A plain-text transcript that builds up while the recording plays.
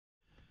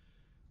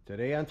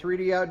Today on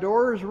 3D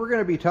Outdoors, we're going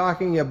to be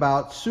talking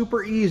about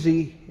super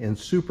easy and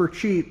super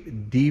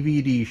cheap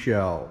DVD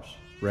shelves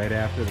right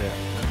after this.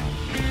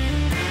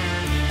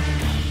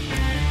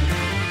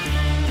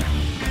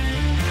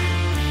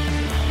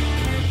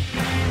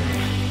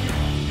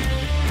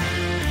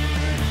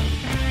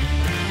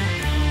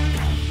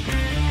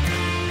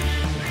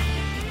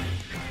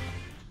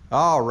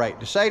 All right,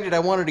 decided I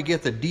wanted to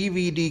get the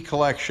DVD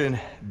collection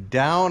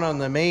down on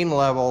the main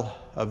level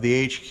of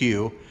the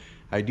HQ.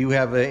 I do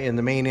have in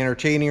the main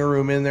entertaining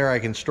room in there, I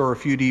can store a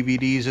few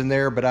DVDs in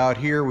there, but out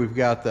here we've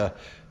got the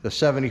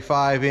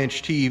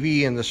 75-inch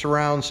TV and the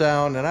surround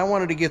sound, and I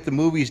wanted to get the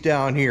movies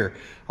down here.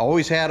 I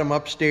always had them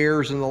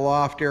upstairs in the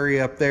loft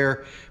area up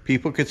there.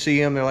 People could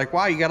see them. They're like,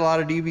 wow, you got a lot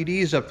of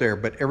DVDs up there.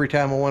 But every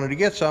time I wanted to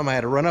get some, I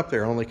had to run up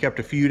there. I only kept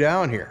a few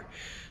down here.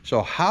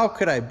 So how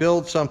could I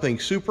build something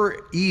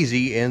super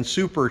easy and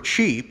super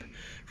cheap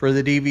for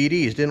the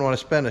DVDs? Didn't want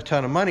to spend a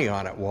ton of money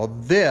on it. Well,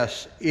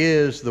 this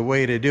is the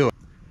way to do it.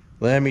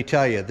 Let me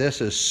tell you, this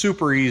is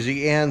super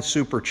easy and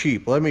super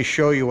cheap. Let me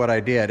show you what I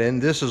did.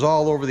 And this is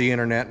all over the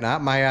internet,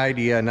 not my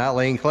idea, not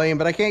laying claim,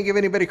 but I can't give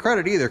anybody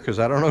credit either because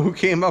I don't know who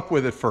came up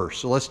with it first.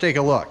 So let's take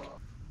a look.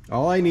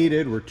 All I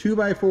needed were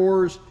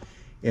 2x4s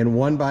and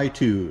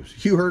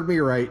 1x2s. You heard me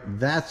right,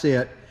 that's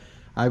it.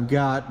 I've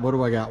got, what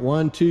do I got?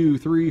 1, 2,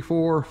 3,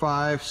 4,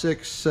 5,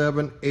 6,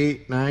 7,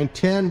 8, 9,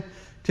 10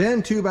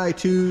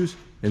 2x2s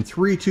and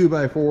 3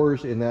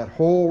 2x4s in that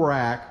whole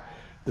rack.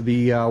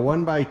 The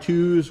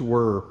 1x2s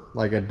were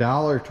like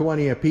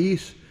 $1.20 a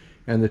piece,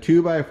 and the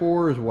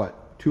 2x4s,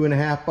 what,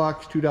 $2.50,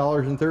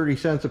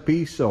 $2.30 a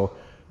piece. So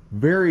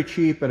very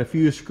cheap, and a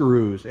few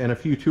screws and a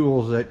few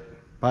tools that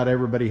about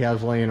everybody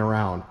has laying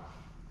around.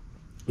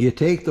 You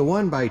take the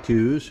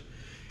 1x2s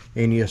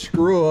and you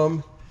screw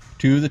them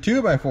to the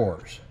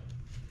 2x4s.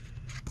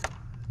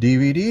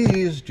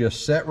 DVDs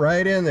just set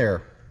right in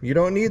there. You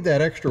don't need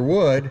that extra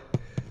wood.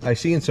 I've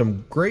seen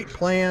some great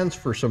plans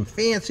for some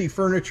fancy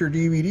furniture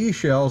DVD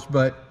shelves,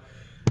 but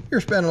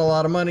you're spending a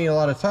lot of money, a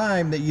lot of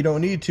time that you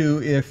don't need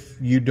to if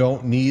you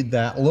don't need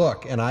that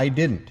look, and I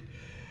didn't.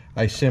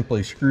 I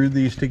simply screwed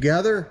these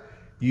together,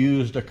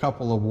 used a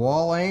couple of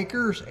wall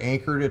anchors,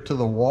 anchored it to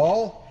the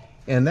wall,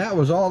 and that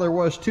was all there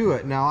was to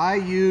it. Now I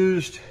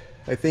used,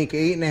 I think,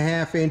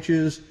 8.5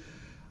 inches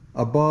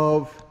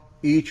above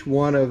each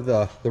one of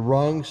the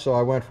rungs, so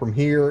I went from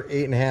here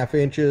 8.5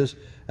 inches,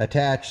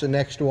 attached the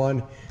next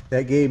one.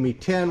 That gave me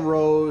 10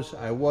 rows.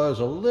 I was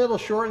a little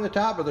short in the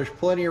top, but there's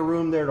plenty of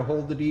room there to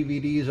hold the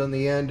DVDs on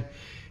the end.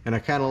 And I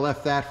kind of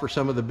left that for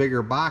some of the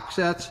bigger box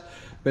sets.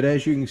 But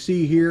as you can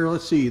see here,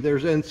 let's see,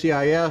 there's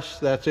NCIS,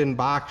 that's in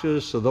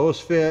boxes, so those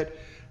fit.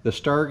 The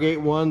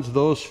Stargate ones,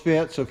 those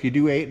fit. So if you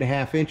do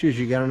 8.5 inches,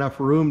 you got enough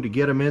room to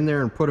get them in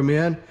there and put them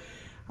in.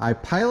 I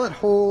pilot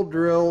hole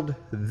drilled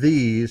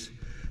these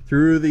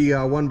through the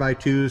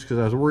 1x2s because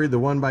I was worried the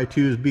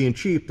 1x2s being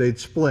cheap, they'd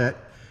split.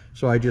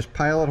 So I just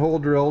pilot hole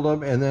drilled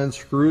them and then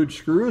screwed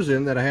screws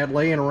in that I had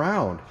laying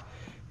around.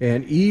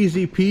 And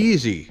easy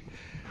peasy.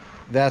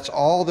 That's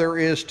all there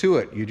is to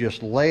it. You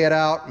just lay it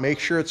out, make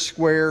sure it's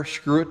square,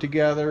 screw it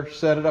together,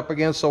 set it up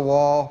against the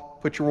wall,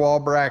 put your wall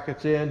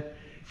brackets in,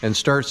 and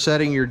start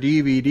setting your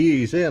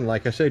DVDs in.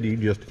 Like I said, you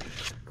just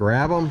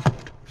grab them,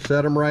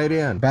 set them right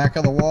in. Back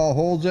of the wall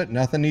holds it,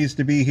 nothing needs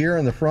to be here,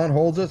 and the front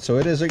holds it, so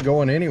it isn't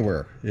going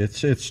anywhere. It's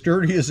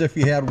sturdy as if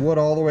you had wood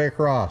all the way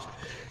across.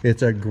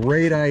 It's a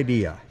great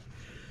idea.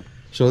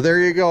 So there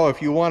you go.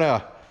 If you want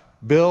to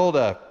build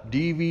a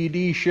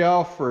DVD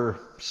shelf for,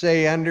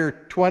 say,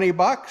 under 20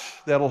 bucks,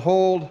 that'll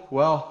hold,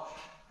 well,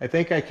 I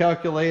think I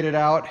calculated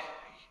out,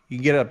 you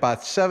can get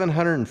about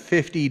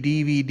 750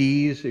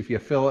 DVDs if you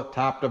fill it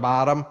top to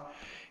bottom.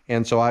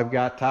 And so I've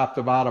got top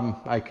to bottom,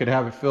 I could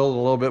have it filled a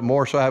little bit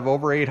more, so I have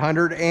over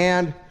 800,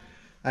 and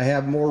I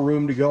have more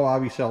room to go.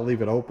 Obviously, I'll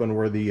leave it open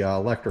where the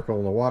electrical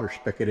and the water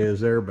spigot is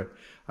there, but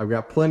I've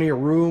got plenty of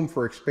room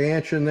for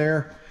expansion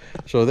there.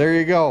 So there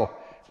you go.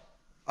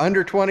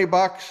 Under 20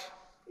 bucks,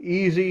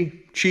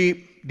 easy,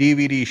 cheap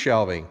DVD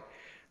shelving.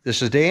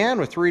 This is Dan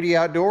with 3D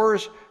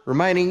Outdoors,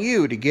 reminding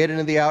you to get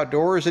into the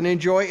outdoors and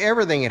enjoy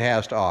everything it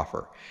has to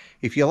offer.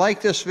 If you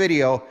like this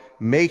video,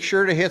 make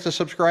sure to hit the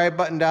subscribe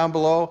button down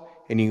below,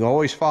 and you can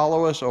always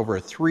follow us over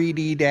at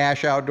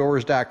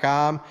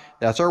 3d-outdoors.com.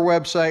 That's our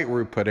website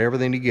where we put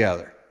everything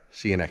together.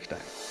 See you next time.